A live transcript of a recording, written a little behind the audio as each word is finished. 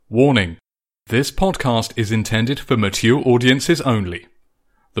Warning: this podcast is intended for mature audiences only.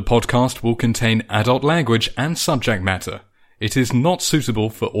 The podcast will contain adult language and subject matter. It is not suitable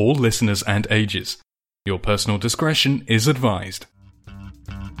for all listeners and ages. Your personal discretion is advised.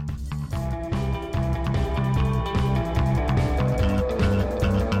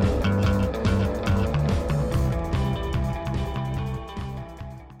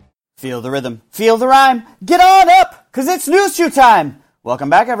 Feel the rhythm, feel the rhyme, get on up, cause it's news shoe time!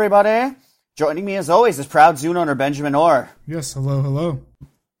 Welcome back, everybody. Joining me as always is proud Zune owner Benjamin Orr. Yes, hello.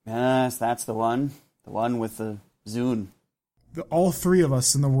 Yes, that's the one. The one with the Zune. All three of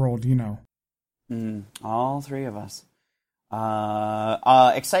us in the world, you know. All three of us.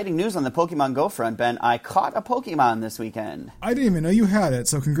 Exciting news on the Pokemon Go front, Ben. I caught a Pokemon this weekend. I didn't even know you had it,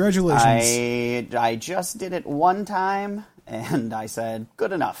 so congratulations. I just did it one time, and I said,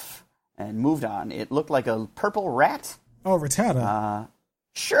 good enough, and moved on. It looked like a purple rat. Oh, Rattata.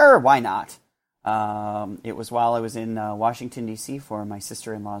 Sure, why not? It was while I was in Washington, D.C. for my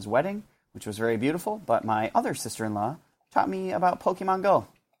sister-in-law's wedding, which was very beautiful, but my other sister-in-law taught me about Pokemon Go,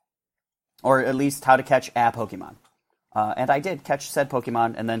 or at least how to catch a Pokemon. And I did catch said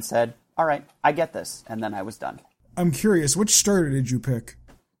Pokemon and then said, all right, I get this, and then I was done. I'm curious, which starter did you pick?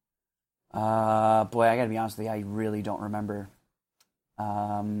 Boy, I gotta be honest with you, I really don't remember.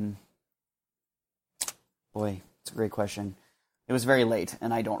 Boy, it's a great question. It was very late,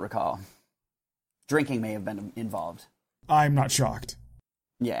 and I don't recall. Drinking may have been involved. I'm not shocked.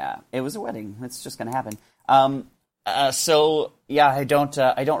 Yeah, it was a wedding. It's just gonna happen. So yeah, I don't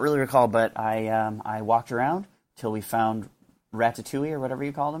really recall, but I walked around till we found Ratatouille or whatever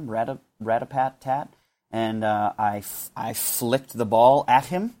you call him, Ratapat-tat, and I flicked the ball at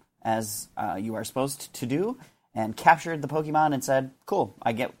him as you are supposed to do, and captured the Pokemon and said, "Cool,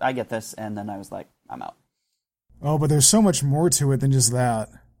 I get this," and then I was like, "I'm out." Oh, but there's so much more to it than just that.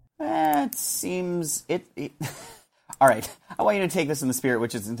 It seems it. All right, I want you to take this in the spirit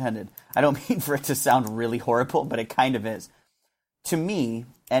which is intended. I don't mean for it to sound really horrible, but it kind of is. To me,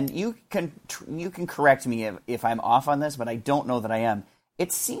 and you can correct me if I'm off on this, but I don't know that I am.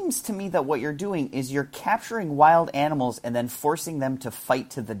 It seems to me that what you're doing is you're capturing wild animals and then forcing them to fight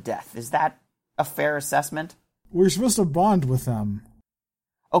to the death. Is that a fair assessment? We're supposed to bond with them.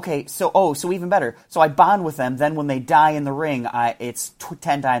 Okay, so even better. So I bond with them, then when they die in the ring, it's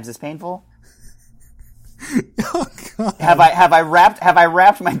 10 times as painful. Oh God! Have I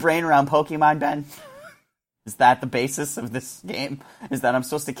wrapped my brain around Pokemon, Ben? Is that the basis of this game? Is that I'm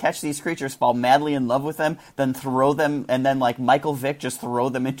supposed to catch these creatures, fall madly in love with them, then throw them, and then like Michael Vick, just throw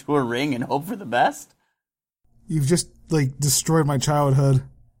them into a ring and hope for the best? You've just destroyed my childhood.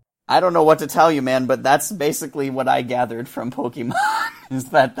 I don't know what to tell you, man, but that's basically what I gathered from Pokemon, is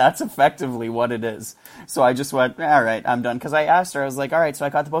that's effectively what it is. So I just went, all right, I'm done. Because I asked her, I was like, all right, so I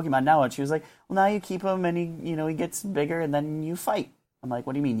caught the Pokemon now. And she was like, well, now you keep him, and he gets bigger, and then you fight. I'm like,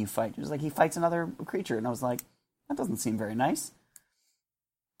 what do you mean you fight? She was like, he fights another creature. And I was like, that doesn't seem very nice.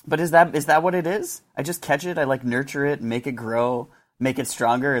 But is that what it is? I just catch it, I nurture it, make it grow, make it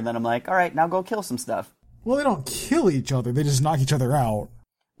stronger, and then I'm like, all right, now go kill some stuff. Well, they don't kill each other, they just knock each other out.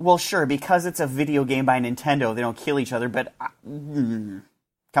 Well, sure, because it's a video game by Nintendo, they don't kill each other, but come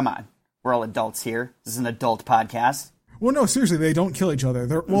on. We're all adults here. This is an adult podcast. Well, no, seriously, they don't kill each other.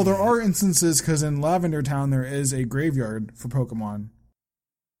 There are instances, because in Lavender Town there is a graveyard for Pokemon.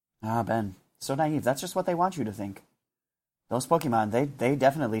 Ah, Ben, so naive. That's just what they want you to think. Those Pokemon, they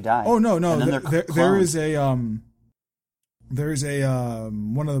definitely die. Oh, no. There is a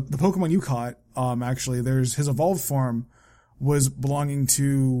one of the Pokemon you caught, actually, there's his evolved form was belonging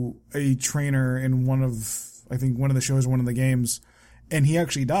to a trainer in one of the shows or one of the games, and he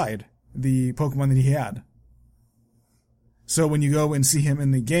actually died, the Pokemon that he had. So when you go and see him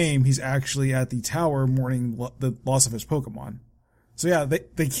in the game, he's actually at the tower mourning the loss of his Pokemon. So yeah,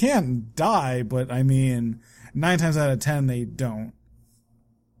 they can die, but I mean, 9 times out of 10, they don't.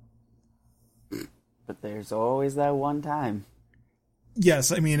 But there's always that one time.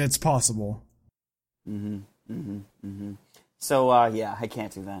 Yes, I mean, it's possible. So, yeah, I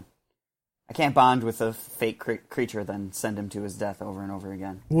can't do that. I can't bond with a fake creature, then send him to his death over and over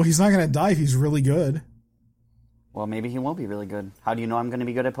again. Well, he's not going to die if he's really good. Well, maybe he won't be really good. How do you know I'm going to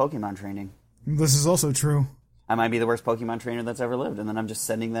be good at Pokemon training? This is also true. I might be the worst Pokemon trainer that's ever lived, and then I'm just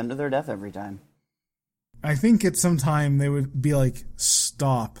sending them to their death every time. I think at some time they would be like,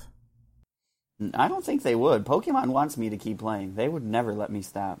 stop. I don't think they would. Pokemon wants me to keep playing. They would never let me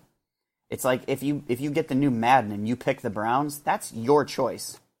stop. It's like if you get the new Madden and you pick the Browns, that's your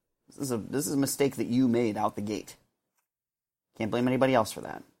choice. This is a mistake that you made out the gate. Can't blame anybody else for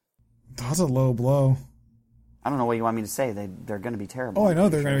that. That's a low blow. I don't know what you want me to say. They're going to be terrible. Oh, I know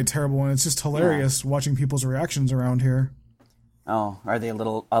they're going to be terrible, and it's just hilarious watching people's reactions around here. Oh, are they a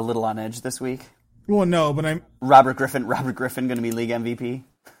little on edge this week? Well, no, but I'm... Robert Griffin going to be league MVP?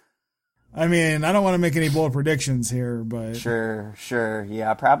 I mean, I don't want to make any bold predictions here, but... Sure.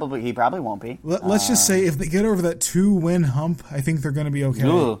 Yeah, he probably won't be. Let's just say if they get over that 2-win hump, I think they're going to be okay.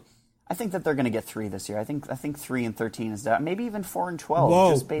 Ooh. I think that they're going to get 3 this year. I think 3-13 is that. Maybe even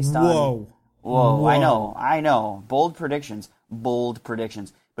 4-12, just based on... Whoa. I know. Bold predictions.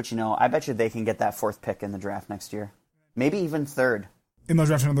 But, I bet you they can get that 4th pick in the draft next year. Maybe even 3rd. And they'll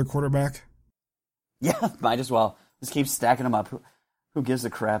draft another quarterback? Yeah, might as well. Just keep stacking them up. Who gives a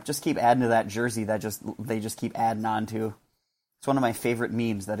crap? Just keep adding to that jersey that they just keep adding on to. It's one of my favorite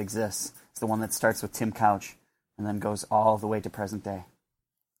memes that exists. It's the one that starts with Tim Couch and then goes all the way to present day.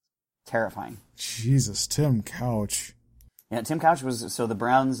 Terrifying. Jesus, Tim Couch. Yeah, Tim Couch was... So the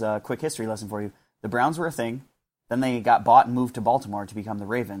Browns, quick history lesson for you. The Browns were a thing. Then they got bought and moved to Baltimore to become the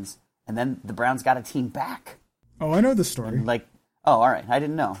Ravens. And then the Browns got a team back. Oh, I know the story. And all right. I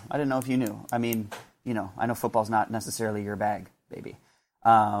didn't know. I didn't know if you knew. I mean, I know football's not necessarily your bag, baby.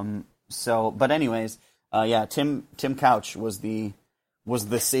 But anyways, Tim Couch was the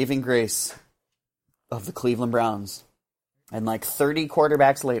saving grace of the Cleveland Browns. And 30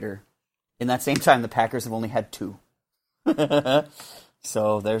 quarterbacks later, in that same time, the Packers have only had 2.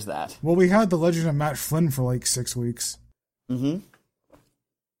 So there's that. Well, we had the legend of Matt Flynn for 6 weeks. Mm-hmm.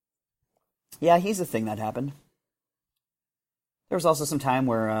 Yeah, he's a thing that happened. There was also some time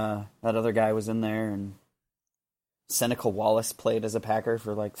where that other guy was in there, and Seneca Wallace played as a Packer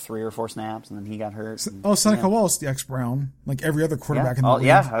for 3 or 4 snaps, and then he got hurt. Seneca Wallace, the ex-Brown, like every other quarterback in the league.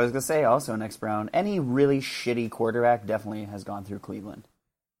 Yeah, I was going to say also an ex-Brown. Any really shitty quarterback definitely has gone through Cleveland.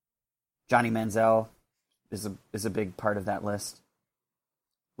 Johnny Manziel is a big part of that list.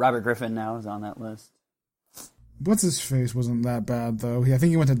 Robert Griffin now is on that list. What's his face wasn't that bad though. I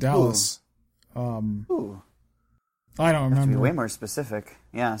think he went to Dallas. Ooh. I don't remember. To be way more specific.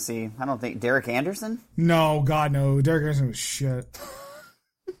 Yeah, see, I don't think Derek Anderson? No, God no. Derek Anderson was shit.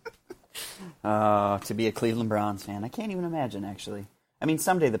 To be a Cleveland Browns fan, I can't even imagine actually. I mean,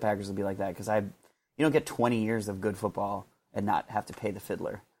 someday the Packers will be like that because you don't get 20 years of good football and not have to pay the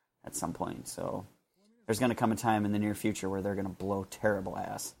fiddler at some point. So there's going to come a time in the near future where they're going to blow terrible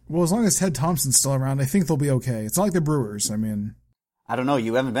ass. Well, as long as Ted Thompson's still around, I think they'll be okay. It's not like the Brewers. I mean, I don't know.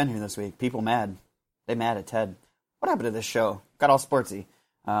 You haven't been here this week. People mad. They mad at Ted. What happened to this show? Got all sportsy.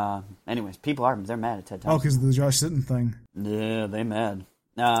 Anyways, they're mad at Ted Thompson. Oh, because of the Josh Sitton thing. Yeah, they mad.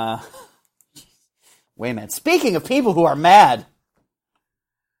 Way mad. Speaking of people who are mad.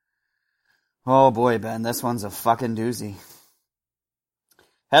 Oh boy, Ben, this one's a fucking doozy.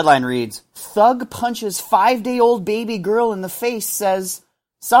 Headline reads, Thug punches 5-day-old baby girl in the face, says,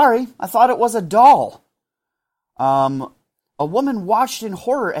 sorry, I thought it was a doll. A woman watched in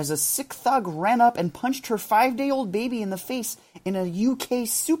horror as a sick thug ran up and punched her 5-day-old baby in the face in a UK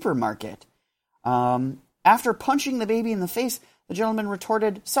supermarket. After punching the baby in the face, the gentleman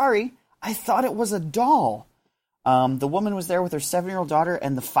retorted, sorry, I thought it was a doll. The woman was there with her 7-year-old daughter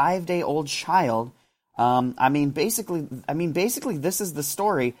and the 5-day-old child. Basically, this is the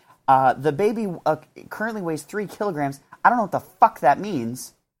story. The baby currently weighs 3 kilograms. I don't know what the fuck that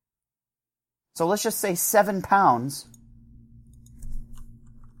means. So let's just say 7 pounds.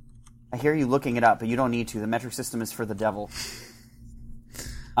 I hear you looking it up, but you don't need to. The metric system is for the devil.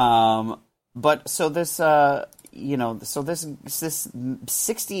 But so this, this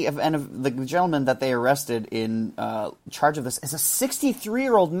 60 and the gentleman that they arrested in charge of this is a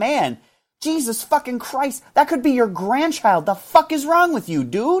 63-year-old man. Jesus fucking Christ, that could be your grandchild. The fuck is wrong with you,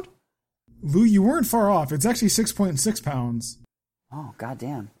 dude? Lou, you weren't far off. It's actually 6.6 pounds. Oh,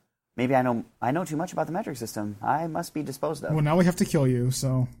 goddamn. Maybe I know too much about the metric system. I must be disposed of. Well, now we have to kill you,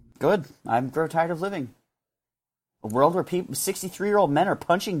 so... Good. I grow tired of living. A world where 63-year-old men are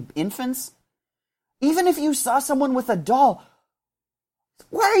punching infants? Even if you saw someone with a doll,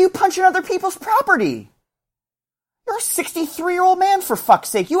 why are you punching other people's property? You're a 63-year-old man, for fuck's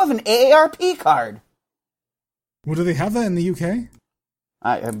sake. You have an AARP card. Well, do they have that in the UK?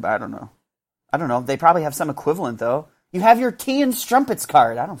 I don't know. I don't know. They probably have some equivalent, though. You have your tea and strumpets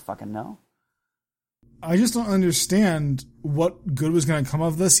card. I don't fucking know. I just don't understand what good was going to come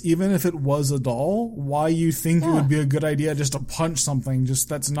of this, even if it was a doll. Why you think it would be a good idea just to punch something just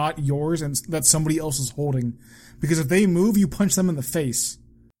that's not yours and that somebody else is holding. Because if they move, you punch them in the face.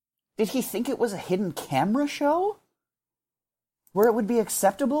 Did he think it was a hidden camera show? Where it would be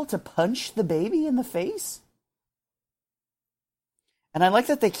acceptable to punch the baby in the face? And I like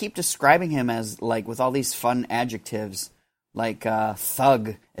that they keep describing him as, with all these fun adjectives,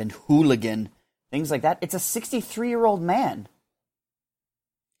 thug and hooligan things like that. It's a 63-year-old man.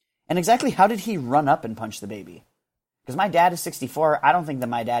 And exactly how did he run up and punch the baby? Because my dad is 64. I don't think that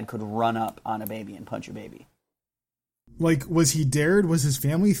my dad could run up on a baby and punch a baby. Like, was he dared? Was his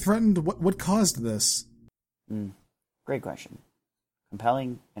family threatened? What caused this? Great question.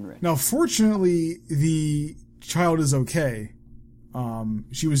 Compelling and rich. Now, fortunately, the child is okay.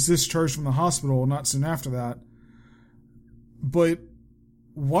 She was discharged from the hospital not soon after that. But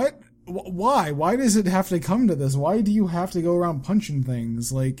what? Why? Why does it have to come to this? Why do you have to go around punching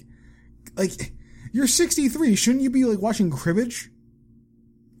things? Like, you're 63. Shouldn't you be, like, watching cribbage?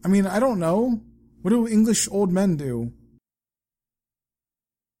 I mean, I don't know. What do English old men do?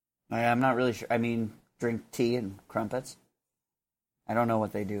 I'm not really sure. I mean, drink tea and crumpets. I don't know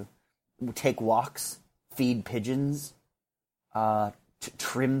what they do. Take walks, feed pigeons,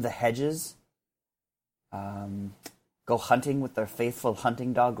 trim the hedges, go hunting with their faithful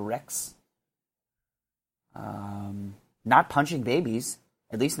hunting dog Rex. Not punching babies,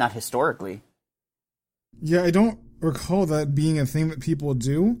 at least not historically. Yeah, I don't recall that being a thing that people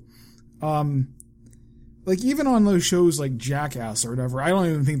do. Like, even on those shows like Jackass or whatever, I don't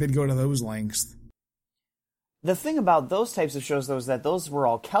even think they'd go to those lengths. The thing about those types of shows, though, is that those were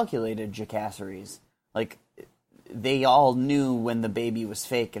all calculated jackasseries. Like, they all knew when the baby was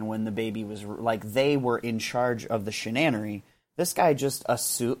fake and when the baby was... Like, they were in charge of the shenanery. This guy just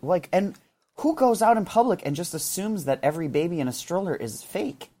assumed... Like, and who goes out in public and just assumes that every baby in a stroller is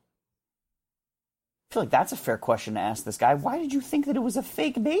fake? I feel like that's a fair question to ask this guy. Why did you think that it was a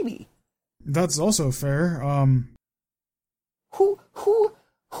fake baby? That's also fair.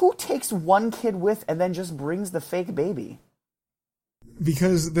 Who takes one kid with and then just brings the fake baby?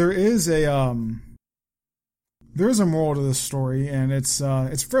 Because there is a moral to this story, and it's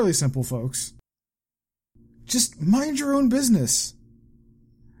fairly simple, folks. Just mind your own business.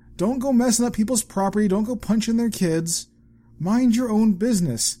 Don't go messing up people's property. Don't go punching their kids. Mind your own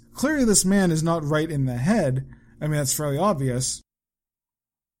business. Clearly, this man is not right in the head. I mean, that's fairly obvious.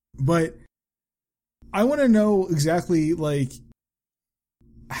 But I want to know exactly, like,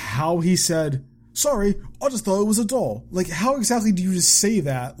 how he said, sorry, I just thought it was a doll. Like, how exactly do you just say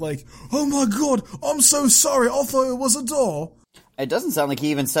that? Like, oh my god, I'm so sorry, I thought it was a doll. It doesn't sound like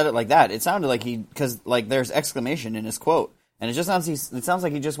he even said it like that. It sounded like because, like, there's exclamation in his quote. And it sounds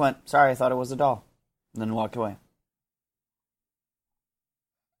like he just went, sorry, I thought it was a doll. And then walked away.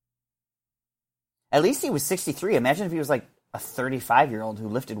 At least he was 63. Imagine if he was, like, a 35-year-old who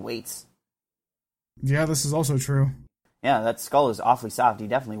lifted weights. Yeah, this is also true. Yeah, that skull is awfully soft. He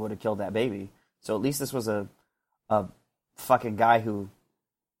definitely would have killed that baby. So at least this was a fucking guy who,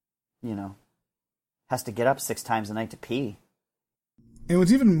 you know, has to get up 6 times a night to pee. And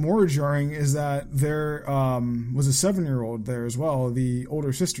what's even more jarring is that there was a 7-year-old there as well, the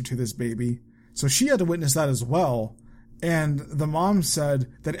older sister to this baby. So she had to witness that as well. And the mom said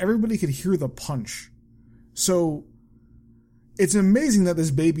that everybody could hear the punch. So it's amazing that this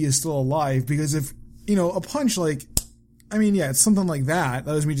baby is still alive, because if, you know, a punch like, I mean, yeah, it's something like that.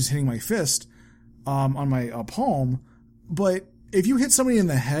 That was me just hitting my fist on my palm. But if you hit somebody in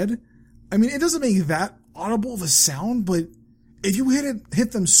the head, I mean, it doesn't make that audible of a sound, but if you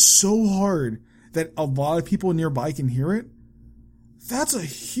hit them so hard that a lot of people nearby can hear it, that's a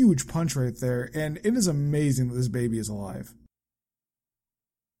huge punch right there. And it is amazing that this baby is alive.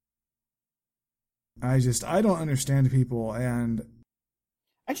 I don't understand people, and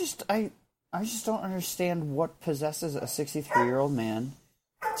I just don't understand what possesses a 63-year-old man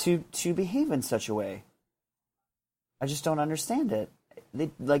to behave in such a way. I just don't understand it.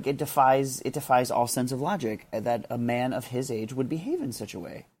 It defies all sense of logic that a man of his age would behave in such a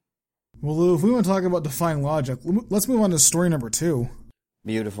way. Well, Lou, if we want to talk about defying logic, let's move on to story number 2.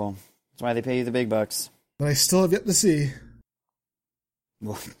 Beautiful. That's why they pay you the big bucks. That I still have yet to see.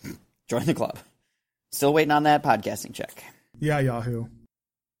 Well, join the club. Still waiting on that podcasting check. Yeah, Yahoo.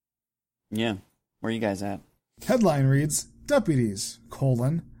 Yeah. Where are you guys at? Headline reads, Deputies,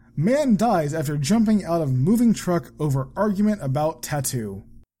 man dies after jumping out of moving truck over argument about tattoo.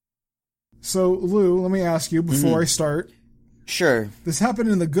 So, Lou, let me ask you before I start. Sure. This happened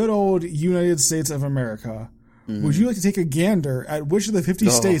in the good old United States of America. Would you like to take a gander at which of the 50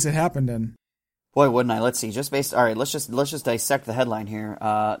 states it happened in? Boy, wouldn't I? Let's see. All right, let's just dissect the headline here.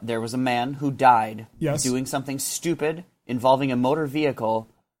 There was a man who died doing something stupid involving a motor vehicle,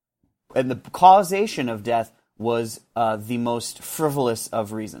 and the causation of death was the most frivolous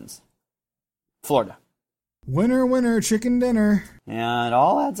of reasons. Florida. Winner, winner, chicken dinner. Yeah, it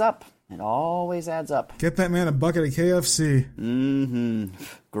all adds up. It always adds up. Get that man a bucket of KFC. Mm-hmm.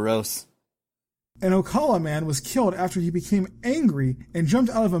 Gross. An Ocala man was killed after he became angry and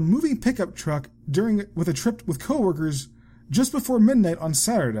jumped out of a moving pickup truck with a trip with coworkers just before midnight on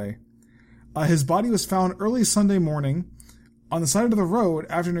Saturday. His body was found early Sunday morning on the side of the road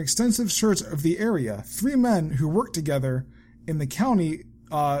after an extensive search of the area. 3 men who worked together in the county,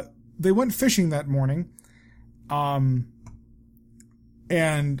 they went fishing that morning. And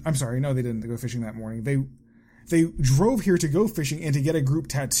I'm sorry, no, they didn't go fishing that morning. They drove here to go fishing and to get a group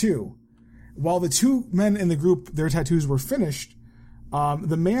tattoo. While the 2 men in the group, their tattoos were finished,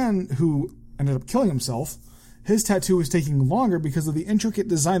 the man who ended up killing himself, his tattoo was taking longer because of the intricate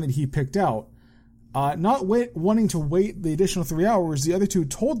design that he picked out. Not wanting to wait the additional 3 hours, the other 2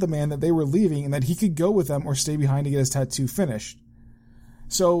 told the man that they were leaving and that he could go with them or stay behind to get his tattoo finished.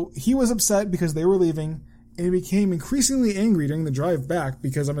 So he was upset because they were leaving, and he became increasingly angry during the drive back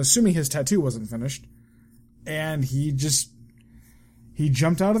because I'm assuming his tattoo wasn't finished. And he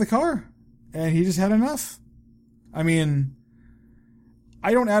jumped out of the car, and he just had enough. I mean,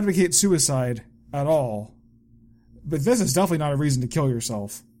 I don't advocate suicide at all, but this is definitely not a reason to kill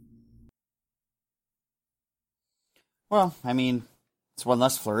yourself. Well, I mean, it's one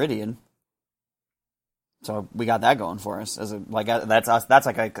less Floridian, so we got that going for us. That's us. That's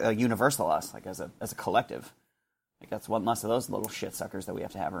like a universal us, like as a collective. Like that's one less of those little shit suckers that we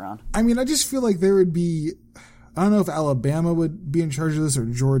have to have around. I mean, I just feel like there would be, I don't know if Alabama would be in charge of this or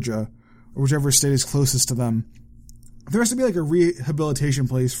Georgia or whichever state is closest to them. There has to be like a rehabilitation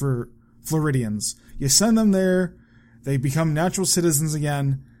place for Floridians. You send them there, they become natural citizens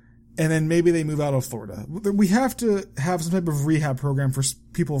again, and then maybe they move out of Florida. We have to have some type of rehab program for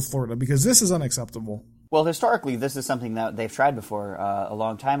people of Florida because this is unacceptable. Well, historically, this is something that they've tried before a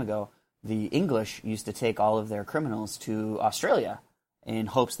long time ago. The English used to take all of their criminals to Australia in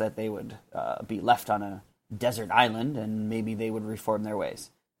hopes that they would be left on a desert island and maybe they would reform their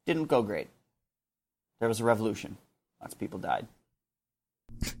ways. Didn't go great. There was a revolution. Lots of people died.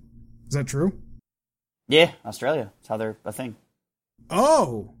 Is that true? Yeah, Australia. That's how they're a thing.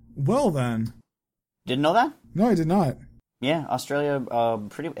 Oh, well then. Didn't know that? No, I did not. Yeah, Australia.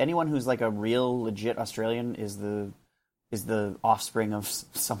 Anyone who's like a real, legit Australian is the offspring of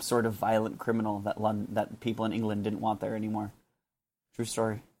some sort of violent criminal that people in England didn't want there anymore. True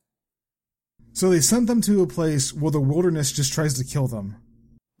story. So they sent them to a place where the wilderness just tries to kill them.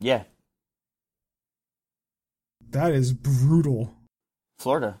 Yeah. That is brutal.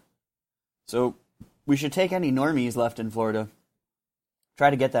 Florida. So we should take any normies left in Florida, try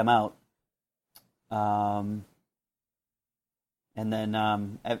to get them out. And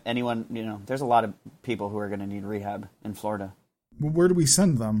then anyone, there's a lot of people who are going to need rehab in Florida. Well, where do we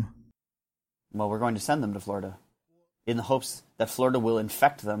send them? Well, we're going to send them to Florida in the hopes that Florida will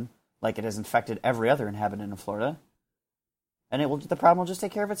infect them like it has infected every other inhabitant of Florida. And the problem will just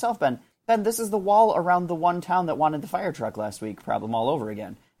take care of itself, Ben. Ben, this is the wall around the one town that wanted the fire truck last week problem all over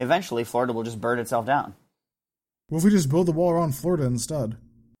again. Eventually, Florida will just burn itself down. What if we just build the wall around Florida instead?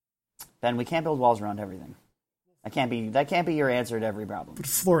 Ben, we can't build walls around everything. That can't be your answer to every problem. But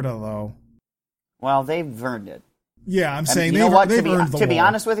Florida, though. Well, they've earned it. Yeah, I'm saying they've earned the wall. To be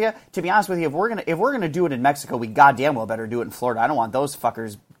honest with you, if we're gonna do it in Mexico, we goddamn well better do it in Florida. I don't want those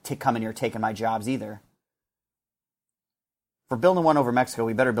fuckers coming here taking my jobs either. If we're building one over Mexico,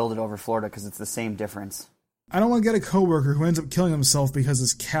 we better build it over Florida because it's the same difference. I don't want to get a coworker who ends up killing himself because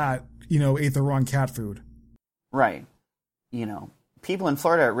his cat, ate the wrong cat food. Right. People in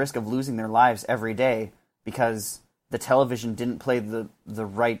Florida are at risk of losing their lives every day because the television didn't play the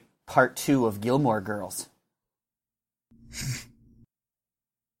right part 2 of Gilmore Girls.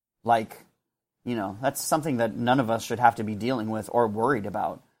 That's something that none of us should have to be dealing with or worried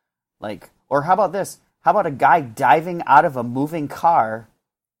about. Or how about this? How about a guy diving out of a moving car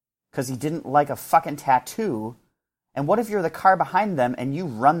because he didn't like a fucking tattoo? And what if you're the car behind them and you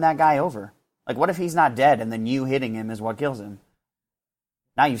run that guy over? What if he's not dead and then you hitting him is what kills him?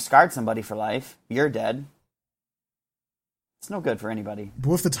 Now you've scarred somebody for life. You're dead. It's no good for anybody.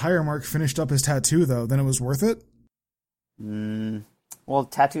 But if the tire mark finished up his tattoo, though, then it was worth it? Well,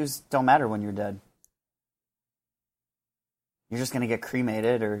 tattoos don't matter when you're dead. You're just going to get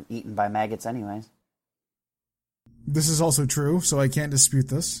cremated or eaten by maggots anyways. This is also true, so I can't dispute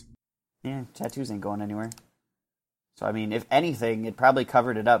this. Yeah, tattoos ain't going anywhere. So, if anything, it probably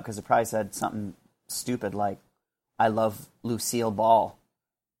covered it up because it probably said something stupid like, I love Lucille Ball.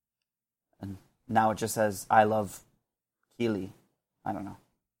 And now it just says, I love Keely. I don't know.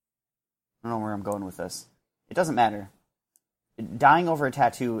 I don't know where I'm going with this. It doesn't matter. Dying over a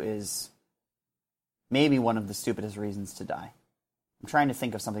tattoo is maybe one of the stupidest reasons to die. I'm trying to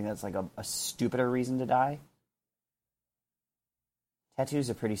think of something that's like a stupider reason to die. Tattoo's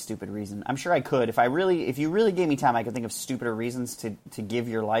a pretty stupid reason. I'm sure I could. If you really gave me time, I could think of stupider reasons to give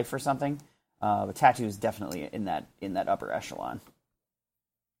your life for something. But tattoos definitely in that upper echelon.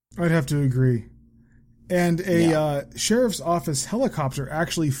 I'd have to agree. And a sheriff's office helicopter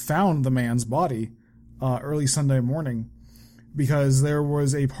actually found the man's body early Sunday morning because there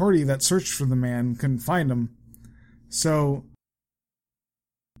was a party that searched for the man, couldn't find him. So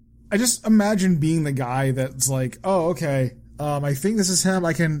I just imagine being the guy that's like, oh, okay, I think this is him.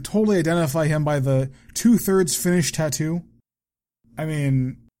 I can totally identify him by the 2/3 finished tattoo. I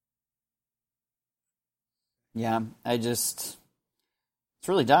mean... Yeah, it's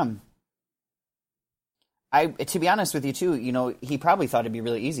really dumb. To be honest with you too, he probably thought it'd be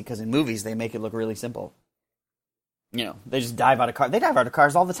really easy because in movies they make it look really simple. They just dive out of cars. They dive out of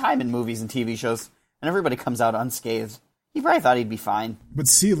cars all the time in movies and TV shows, and everybody comes out unscathed. He probably thought he'd be fine. But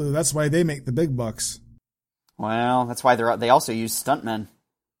see, Lou, that's why they make the big bucks. Well, that's why they also use stuntmen.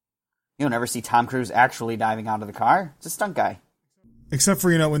 You'll never see Tom Cruise actually diving out of the car. It's a stunt guy. Except for,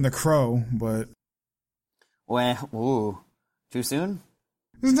 in The Crow, but... Well, ooh, too soon?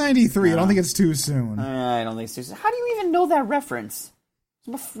 It was 93. I don't think it's too soon. I don't think it's too soon. How do you even know that reference?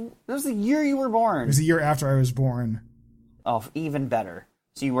 It was the year you were born. It was the year after I was born. Oh, even better.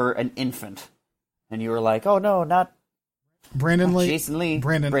 So you were an infant. And you were like, oh no, not... Brandon Lee. Jason Lee.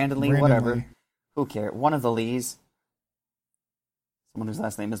 Brandon Lee, whatever. Lee. Who cares? One of the Lees. Someone whose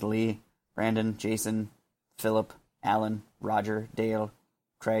last name is Lee. Brandon, Jason, Philip, Alan, Roger, Dale,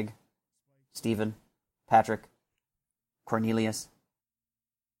 Craig, Stephen, Patrick, Cornelius.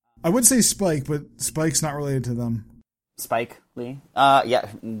 I would say Spike, but Spike's not related to them. Spike Lee? Yeah,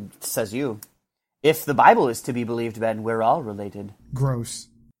 says you. If the Bible is to be believed, Ben, we're all related. Gross.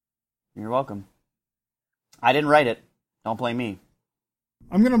 You're welcome. I didn't write it. Don't blame me.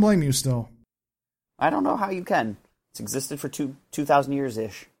 I'm going to blame you still. I don't know how you can. It's existed for 2,000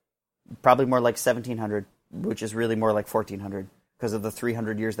 years-ish. Probably more like 1,700, which is really more like 1,400, because of the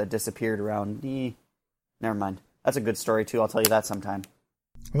 300 years that disappeared around. Never mind. That's a good story, too. I'll tell you that sometime.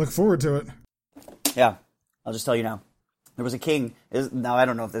 I look forward to it. Yeah. I'll just tell you now. There was a king. Now, I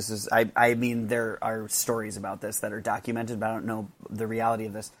don't know if this is... I mean, there are stories about this that are documented, but I don't know the reality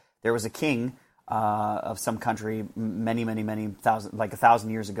of this. There was a king of some country many thousand, like 1,000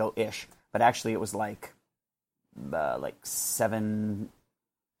 years ago-ish. But actually, it was like 700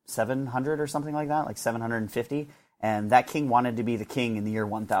 or something like that, like 750. And that king wanted to be the king in the year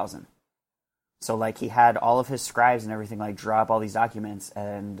 1000. So, like, he had all of his scribes and everything, like, draw up all these documents,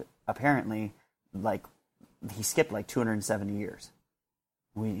 and apparently, like, he skipped, like, 270 years.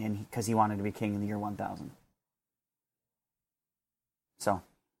 Because he wanted to be king in the year 1000. So,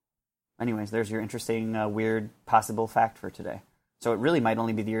 anyways, there's your interesting, weird, possible fact for today. So it really might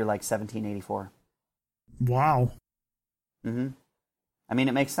only be the year, like, 1784. Wow. Mm-hmm. I mean,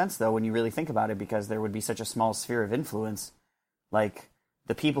 it makes sense, though, when you really think about it, because there would be such a small sphere of influence. Like,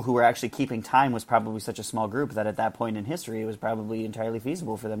 the people who were actually keeping time was probably such a small group that at that point in history, it was probably entirely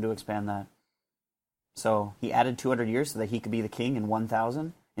feasible for them to expand that. So he added 200 years so that he could be the king in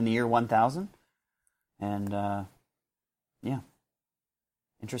the year 1000. And, yeah.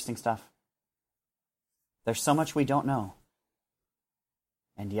 Interesting stuff. There's so much we don't know.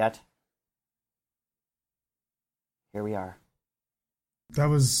 And yet, here we are. That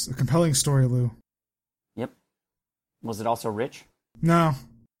was a compelling story, Lou. Yep. Was it also rich? No.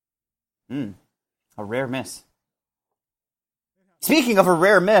 A rare miss. Speaking of a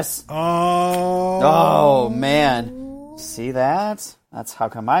rare miss. Oh, man. See that? That's how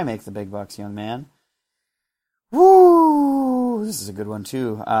come I make the big bucks, young man. Woo! This is a good one,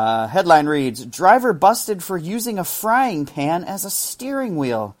 too. Headline reads, driver busted for using a frying pan as a steering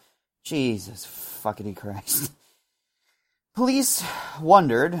wheel. Jesus fuckity Christ. Police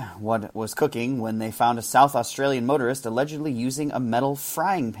wondered what was cooking when they found a South Australian motorist allegedly using a metal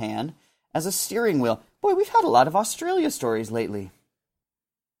frying pan as a steering wheel. Boy, we've had a lot of Australia stories lately.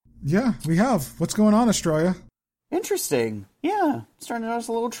 Yeah, we have. What's going on, Australia? Interesting. Yeah, starting to notice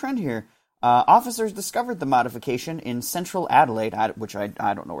a little trend here. Officers discovered the modification in central Adelaide, which I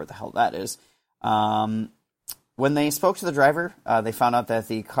don't know where the hell that is. When they spoke to the driver, they found out that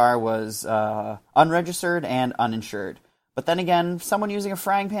the car was unregistered and uninsured. But then again, someone using a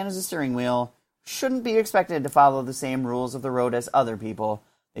frying pan as a steering wheel shouldn't be expected to follow the same rules of the road as other people.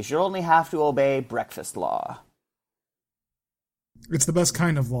 They should only have to obey breakfast law. It's the best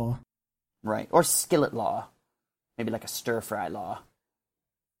kind of law. Right. Or skillet law. Maybe like a stir-fry law.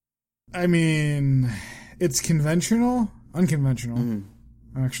 I mean, it's conventional, unconventional.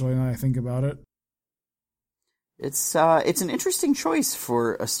 Actually, now I think about it. It's an interesting choice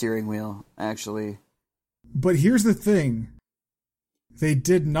for a steering wheel, actually. But here's the thing. They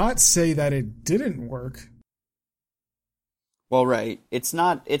did not say that it didn't work. Well, right. It's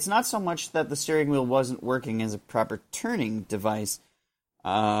not so much that the steering wheel wasn't working as a proper turning device.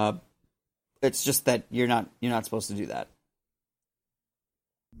 It's just that you're not supposed to do that.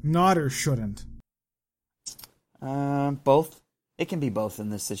 Not or shouldn't? Both. It can be both in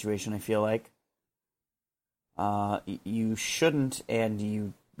this situation, I feel like. You shouldn't, and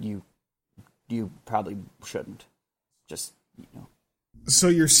you probably shouldn't. Just, So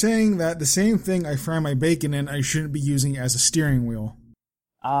you're saying that the same thing I fry my bacon in, I shouldn't be using as a steering wheel?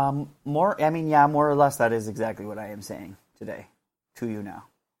 More or less that is exactly what I am saying today to you now.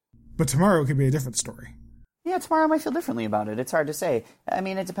 But tomorrow could be a different story. Yeah, tomorrow I might feel differently about it. It's hard to say. I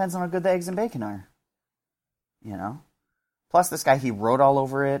mean, it depends on how good the eggs and bacon are. Plus, this guy, he wrote all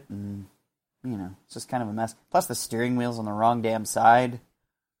over it, and, it's just kind of a mess. Plus, the steering wheel's on the wrong damn side.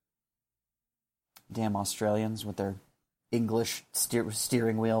 Damn Australians with their English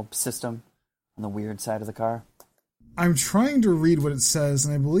steering wheel system on the weird side of the car. I'm trying to read what it says,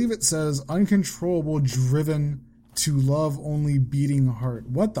 and I believe it says, uncontrollable, driven to love only beating heart.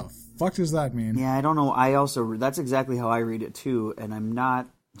 What the fuck does that mean? Yeah, I don't know. That's exactly how I read it too, and I'm not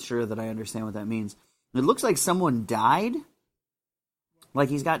sure that I understand what that means. It looks like someone died. Like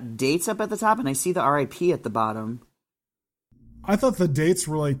he's got dates up at the top, and I see the RIP at the bottom. I thought the dates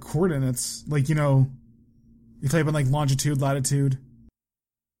were like coordinates. Like, you type in like longitude, latitude.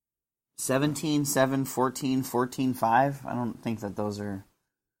 17/7, 14, 14/5. I don't think that those are...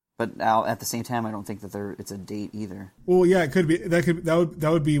 But now, at the same time, I don't think that it's a date either. Well, yeah, it could be. That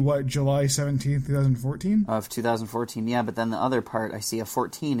would be what, July 17th, 2014? Of 2014, yeah. But then the other part, I see a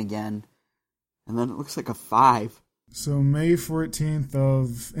 14 again, and then it looks like a 5. So May 14th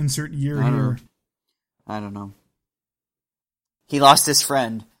of insert year here. I don't know. He lost his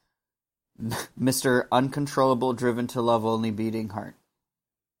friend, Mr. Uncontrollable, driven to love only beating heart.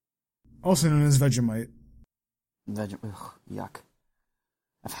 Also known as Vegemite. Yuck.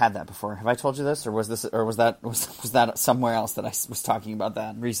 I've had that before. Have I told you this, or was that somewhere else that I was talking about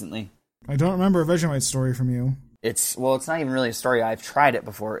that recently? I don't remember a Vegemite story from you. It's not even really a story. I've tried it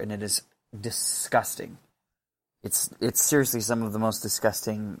before, and it is disgusting. It's seriously some of the most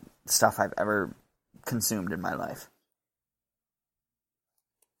disgusting stuff I've ever consumed in my life.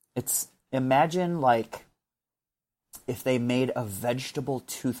 Imagine like if they made a vegetable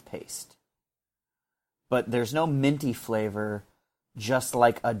toothpaste, but there's no minty flavor, just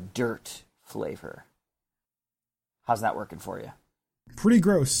like a dirt flavor. How's that working for you? Pretty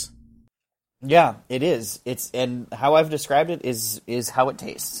gross. Yeah, it is. And how I've described it is how it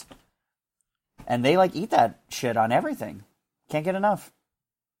tastes. And they eat that shit on everything. Can't get enough.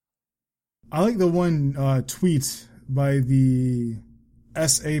 I like the one tweet by the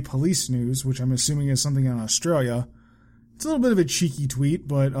SA Police News, which I'm assuming is something in Australia. It's a little bit of a cheeky tweet,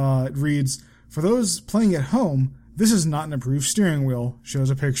 but it reads, "For those playing at home, this is not an approved steering wheel." Shows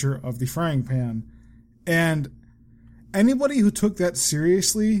a picture of the frying pan. And anybody who took that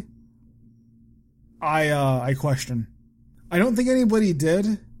seriously, I question. I don't think anybody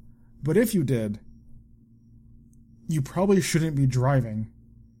did, but if you did, you probably shouldn't be driving.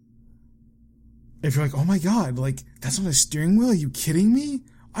 If you're like, oh my god, that's not a steering wheel? Are you kidding me?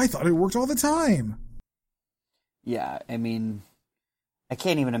 I thought it worked all the time. Yeah, I mean, I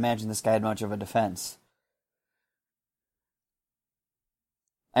can't even imagine this guy had much of a defense.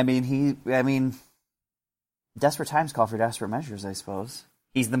 I mean, desperate times call for desperate measures, I suppose.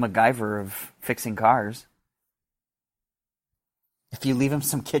 He's the MacGyver of fixing cars. If you leave him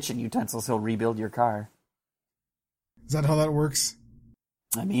some kitchen utensils, he'll rebuild your car. Is that how that works?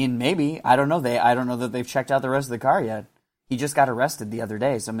 I mean, maybe. I don't know. I don't know that they've checked out the rest of the car yet. He just got arrested the other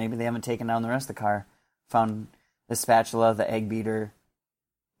day, so maybe they haven't taken down the rest of the car. Found the spatula, the egg beater,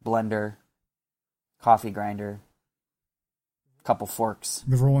 blender, coffee grinder, couple forks.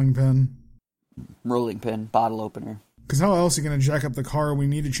 The rolling pin. Rolling pin, bottle opener. Because how else are you going to jack up the car? We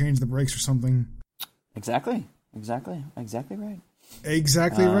need to change the brakes or something. Exactly right.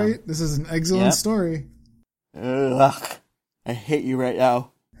 Exactly right? This is an excellent story. Ugh. I hate you right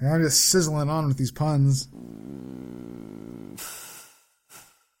now. I'm just sizzling on with these puns.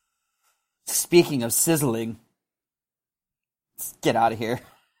 Speaking of sizzling, let's get out of here.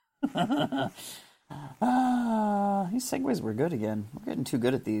 These segues were good again. We're getting too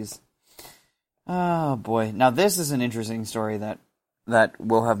good at these. Oh boy. Now this is an interesting story that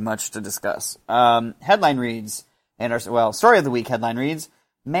will have much to discuss. Headline reads, story of the week headline reads,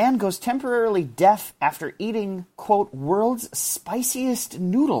 man goes temporarily deaf after eating, quote, world's spiciest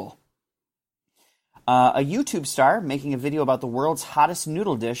noodle. A YouTube star making a video about the world's hottest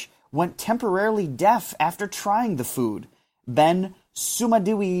noodle dish went temporarily deaf after trying the food. Ben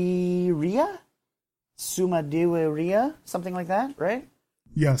Sumadiwiria? Sumadeweria, something like that, right?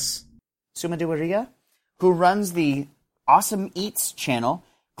 Yes. Sumadeweria, who runs the Awesome Eats channel,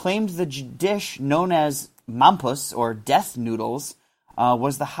 claimed the dish known as mampus, or death noodles,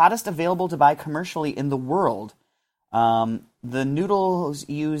 was the hottest available to buy commercially in the world. The noodles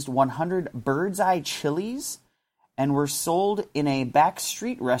used 100 bird's eye chilies and were sold in a back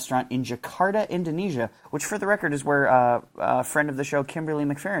street restaurant in Jakarta, Indonesia, which, for the record, is where a friend of the show, Kimberly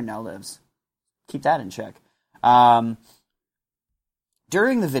McFerrin, now lives. Keep that in check.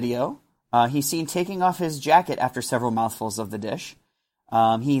 During the video, he's seen taking off his jacket after several mouthfuls of the dish.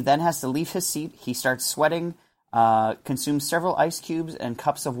 He then has to leave his seat. He starts sweating, consumes several ice cubes and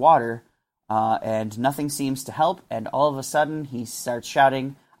cups of water, and nothing seems to help. And all of a sudden, he starts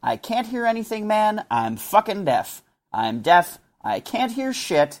shouting, "I can't hear anything, man. I'm fucking deaf. I'm deaf. I can't hear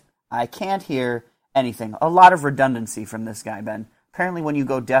shit. I can't hear anything." A lot of redundancy from this guy, Ben. Apparently, when you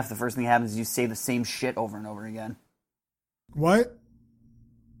go deaf, the first thing that happens is you say the same shit over and over again. What?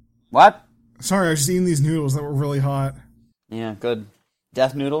 What? Sorry, I was just eating these noodles that were really hot. Yeah, good.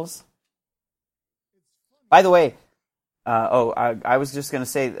 Death noodles. By the way, I was just gonna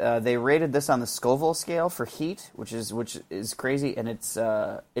say they rated this on the Scoville scale for heat, which is crazy, and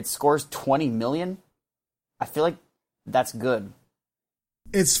it scores 20 million. I feel like that's good.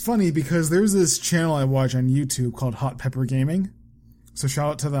 It's funny because there's this channel I watch on YouTube called Hot Pepper Gaming, so shout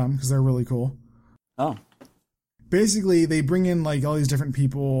out to them because they're really cool. Oh. Basically, they bring in like all these different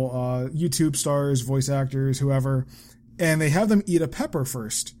people, YouTube stars, voice actors, whoever, and they have them eat a pepper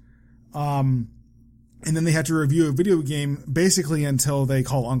first. And then they have to review a video game basically until they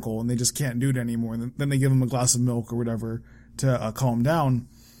call uncle and they just can't do it anymore. And then they give them a glass of milk or whatever to calm down.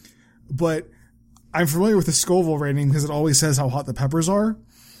 But I'm familiar with the Scoville rating because it always says how hot the peppers are.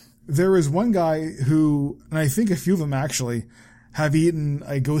 There is one guy who, and I think a few of them actually, have eaten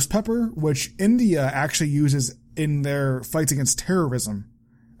a ghost pepper, which India actually uses in their fights against terrorism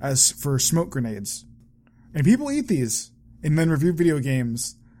as for smoke grenades. And people eat these and then review video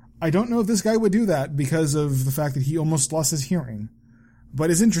games. I don't know if this guy would do that because of the fact that he almost lost his hearing. But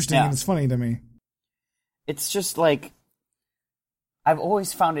it's interesting and it's funny to me. It's just like, I've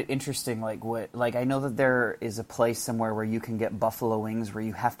always found it interesting, like I know that there is a place somewhere where you can get buffalo wings where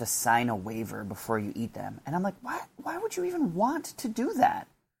you have to sign a waiver before you eat them. And I'm like, why would you even want to do that?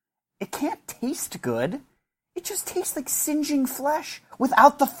 It can't taste good. It just tastes like singeing flesh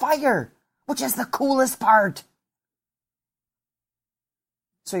without the fire, which is the coolest part.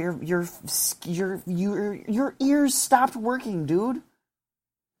 So your ears stopped working, dude.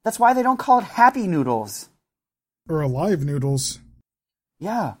 That's why they don't call it Happy Noodles. Or Alive Noodles.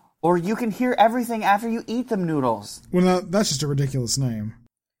 Yeah, or you can hear everything after you eat them noodles. Well, that's just a ridiculous name.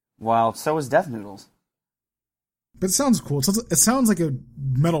 Well, so is Death Noodles. But it sounds cool. It sounds like a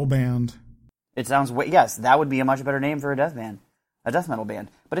metal band. It sounds, yes, that would be a much better name for a death band. A death metal band.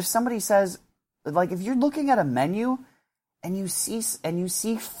 But if somebody says, like, if you're looking at a menu and you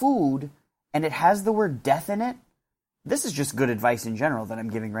see food and it has the word death in it, this is just good advice in general that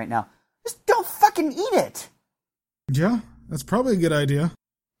I'm giving right now. Just don't fucking eat it. Yeah, that's probably a good idea.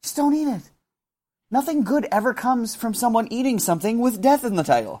 Just don't eat it. Nothing good ever comes from someone eating something with death in the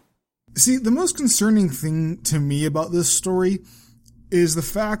title. See, the most concerning thing to me about this story is the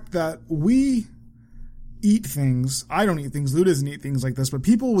fact that we eat things. I don't eat things. Lou doesn't eat things like this, but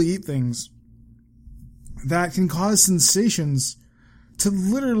people will eat things that can cause sensations to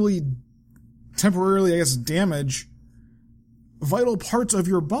literally temporarily, I guess, damage vital parts of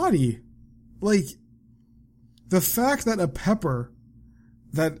your body. Like, the fact that a pepper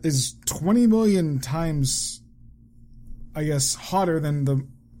that is 20 million times, I guess, hotter than the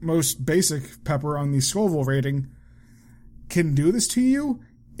most basic pepper on the Scoville rating can do this to you,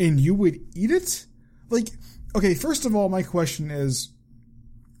 and you would eat it? Like, okay, first of all, my question is,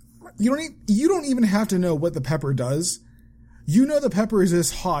 you don't even have to know what the pepper does. You know the pepper is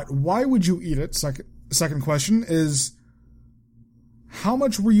this hot. Why would you eat it? Second question is, how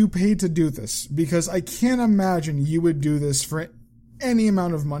much were you paid to do this? Because I can't imagine you would do this for any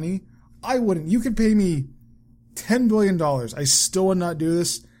amount of money. I wouldn't. You could pay me $10 billion. I still would not do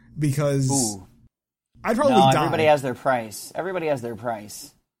this because I'd probably die. Everybody has their price. Everybody has their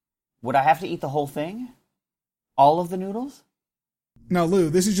price. Would I have to eat the whole thing? All of the noodles? Now, Lou,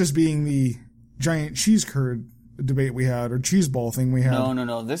 this is just being the giant cheese curd debate we had, or cheese ball thing we had.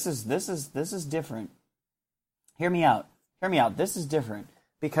 No. This is different. Hear me out. This is different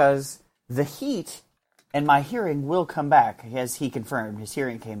because the heat and my hearing will come back. As he confirmed, his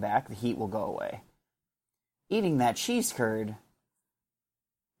hearing came back. The heat will go away. Eating that cheese curd.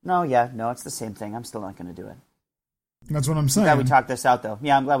 No, it's the same thing. I'm still not going to do it. That's what I'm saying. I'm glad we talked this out, though.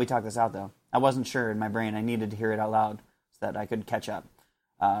 Yeah, I'm glad we talked this out, though. I wasn't sure in my brain. I needed to hear it out loud so that I could catch up.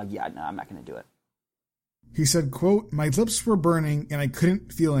 No, I'm not going to do it. He said, quote, "My lips were burning and I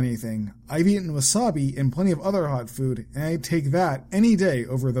couldn't feel anything. I've eaten wasabi and plenty of other hot food, and I'd take that any day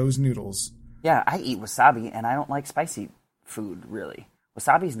over those noodles." Yeah, I eat wasabi, and I don't like spicy food, really.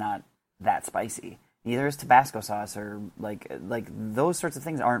 Wasabi's not that spicy. Neither is Tabasco sauce, or like those sorts of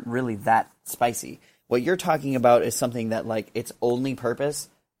things aren't really that spicy. What you're talking about is something that, like, its only purpose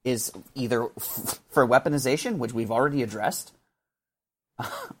is either for weaponization, which we've already addressed,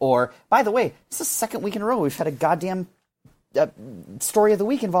 or, by the way, this is the second week in a row we've had a goddamn story of the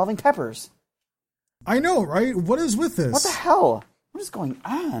week involving peppers. I know, right? What is with this? What the hell? What is going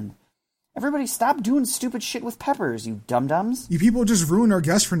on? Everybody stop doing stupid shit with peppers, you dum-dums. You people just ruined our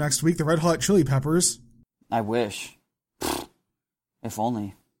guest for next week, the Red Hot Chili Peppers. I wish. If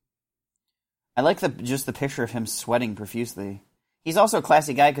only. I like just the picture of him sweating profusely. He's also a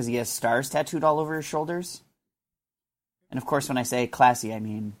classy guy because he has stars tattooed all over his shoulders. And of course, when I say classy, I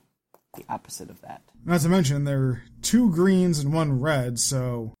mean the opposite of that. Not to mention, there are 2 greens and 1 red,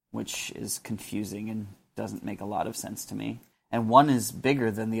 so... Which is confusing and doesn't make a lot of sense to me. And one is bigger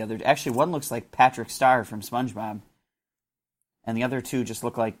than the other. Actually, one looks like Patrick Star from SpongeBob. And the other 2 just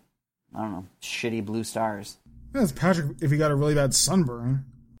look like, I don't know, shitty blue stars. Yeah, it's Patrick if he got a really bad sunburn.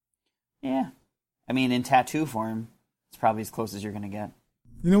 Yeah. I mean, in tattoo form, it's probably as close as you're going to get.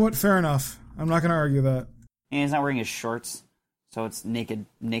 You know what? Fair enough. I'm not going to argue that. And he's not wearing his shorts, so it's naked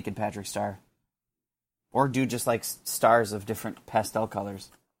Patrick Star. Or do just like stars of different pastel colors.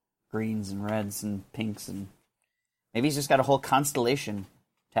 Greens and reds and pinks, and maybe he's just got a whole constellation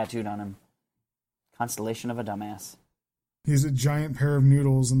tattooed on him. Constellation of a dumbass. He's a giant pair of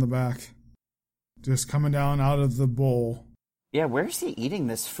noodles in the back. Just coming down out of the bowl. Yeah, where's he eating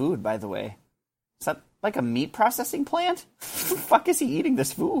this food, by the way? Is that like a meat processing plant? Where the fuck is he eating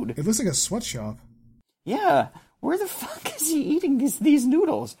this food? It looks like a sweatshop. Yeah, where the fuck is he eating these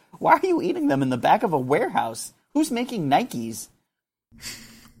noodles? Why are you eating them in the back of a warehouse? Who's making Nikes?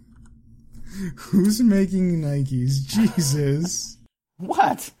 Who's making Nikes? Jesus.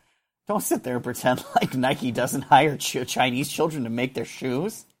 What? Don't sit there and pretend like Nike doesn't hire Chinese children to make their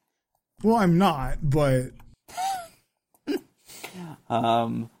shoes. Well, I'm not, but...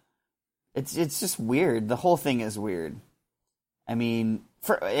 It's just weird. The whole thing is weird. I mean...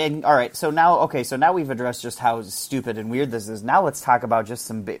 Alright, so now we've addressed just how stupid and weird this is. Now let's talk about just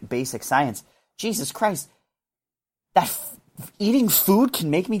some basic science. Jesus Christ. That eating food can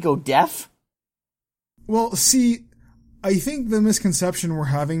make me go deaf? Well, see, I think the misconception we're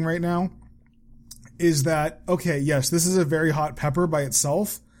having right now is that, okay, yes, this is a very hot pepper by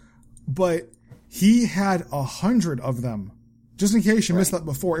itself, but he had 100 of them. Just in case you missed that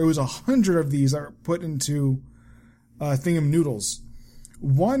before, it was 100 of these that were put into a thing of noodles.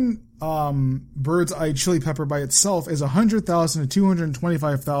 One bird's eye chili pepper by itself is 100,000 to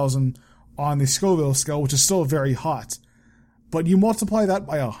 225,000 on the Scoville scale, which is still very hot. But you multiply that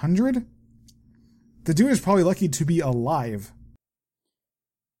by 100, the dude is probably lucky to be alive.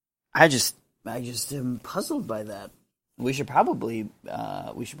 I just am puzzled by that. We should probably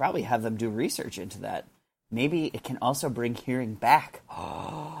have them do research into that. Maybe it can also bring hearing back.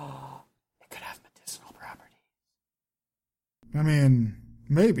 Oh, it could have medicinal properties. I mean,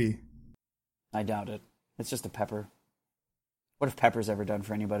 maybe. I doubt it. It's just a pepper. What have peppers ever done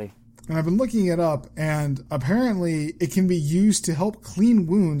for anybody? And I've been looking it up, and apparently it can be used to help clean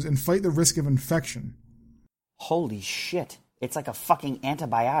wounds and fight the risk of infection. Holy shit. It's like a fucking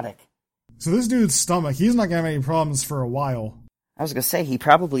antibiotic. So this dude's stomach, he's not going to have any problems for a while. I was going to say, he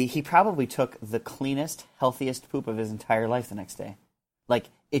probably took the cleanest, healthiest poop of his entire life the next day. Like,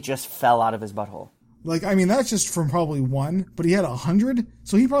 it just fell out of his butthole. Like, I mean, that's just from probably one, but he had 100,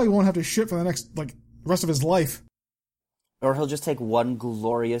 so he probably won't have to shit for the next, rest of his life. Or he'll just take one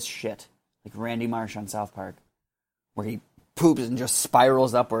glorious shit, like Randy Marsh on South Park, where he poops and just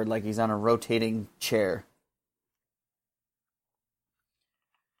spirals upward like he's on a rotating chair.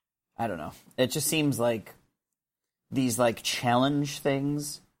 I don't know. It just seems like these, challenge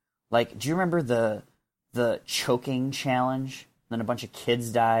things. Like, do you remember the choking challenge? Then a bunch of kids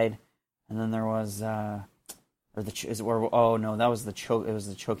died, and then there was, it was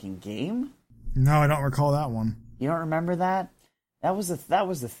the choking game? No, I don't recall that one. You don't remember that? That was the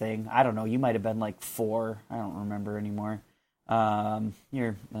thing. I don't know. You might have been 4. I don't remember anymore.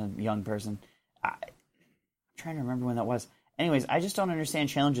 You're a young person. I'm trying to remember when that was. Anyways, I just don't understand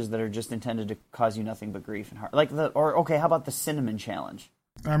challenges that are just intended to cause you nothing but grief and heart. How about the cinnamon challenge?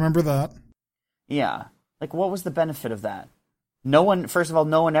 I remember that. Yeah. What was the benefit of that? No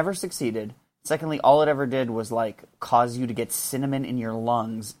one ever succeeded. Secondly, all it ever did was, like, cause you to get cinnamon in your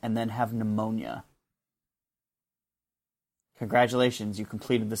lungs and then have pneumonia. Congratulations, you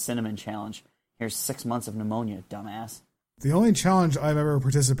completed the cinnamon challenge. Here's 6 months of pneumonia, dumbass. The only challenge I've ever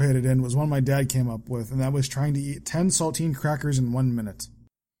participated in was one my dad came up with, and that was trying to eat 10 saltine crackers in 1 minute.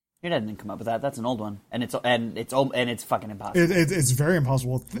 Your dad didn't come up with that. That's an old one, and it's fucking impossible. It's very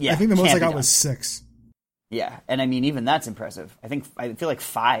impossible. Yeah, I think the most I got done. was 6. Yeah, and I mean even that's impressive. I feel like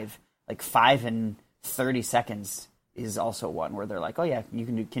 5 in 30 seconds is also one where they're like, oh yeah,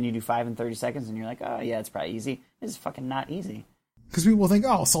 can you do 5 in 30 seconds? And you're like, oh yeah, it's probably easy. It's fucking not easy. Because people think,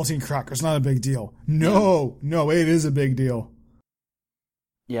 oh, saltine crackers, not a big deal. No, it is a big deal.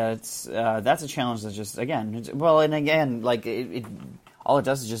 Yeah, that's a challenge that's just, again, like, it all it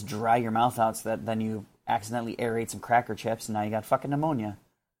does is just dry your mouth out so that then you accidentally aerate some cracker chips and now you got fucking pneumonia.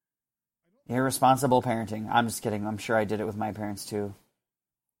 Irresponsible parenting. I'm just kidding. I'm sure I did it with my parents too.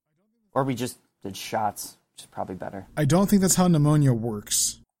 Or we just did shots, which is probably better. I don't think that's how pneumonia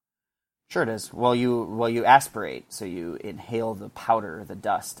works. Sure it is. Well, you aspirate, so you inhale the powder, the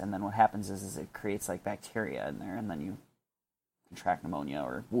dust, and then what happens is it creates like bacteria in there, and then you contract pneumonia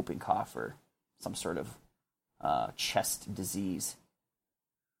or whooping cough or some sort of chest disease.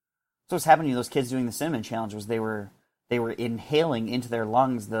 So what's happening to those kids doing the cinnamon challenge was they were inhaling into their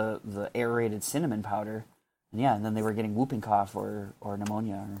lungs the aerated cinnamon powder, and then they were getting whooping cough or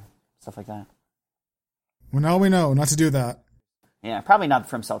pneumonia or stuff like that. Well, now we know not to do that. Yeah, probably not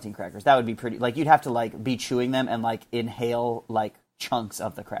from saltine crackers. That would be pretty, like, you'd have to, like, be chewing them and, like, inhale, like, chunks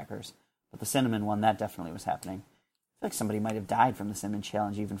of the crackers. But the cinnamon one, that definitely was happening. I feel like somebody might have died from the cinnamon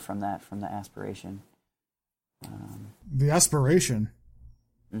challenge, even from the aspiration. The aspiration?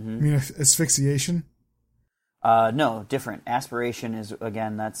 Mm-hmm. You mean asphyxiation? No, different. Aspiration is,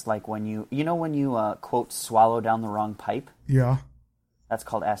 again, that's like when you quote, swallow down the wrong pipe? Yeah. That's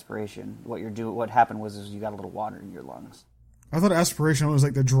called aspiration. What happened was you got a little water in your lungs. I thought aspiration was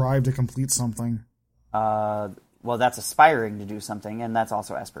like the drive to complete something. Well, that's aspiring to do something, and that's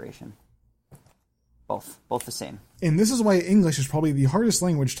also aspiration. Both the same. And this is why English is probably the hardest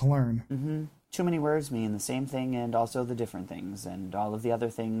language to learn. Mm-hmm. Too many words mean the same thing and also the different things, and all of the other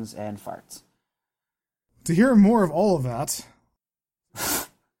things, and farts. To hear more of all of that...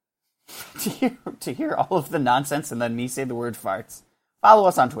 to hear all of the nonsense and then me say the word farts, follow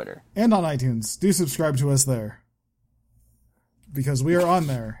us on Twitter. And on iTunes. Do subscribe to us there. Because we are on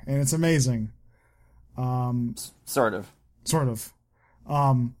there, and it's amazing. Sort of.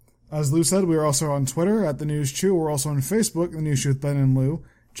 As Lou said, we are also on Twitter at The News Chew. We're also on Facebook, The News Chew with Ben and Lou.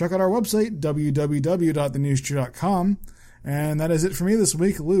 Check out our website, www.thenewschew.com. And that is it for me this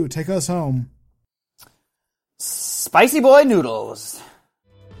week. Lou, take us home. Spicy boy noodles.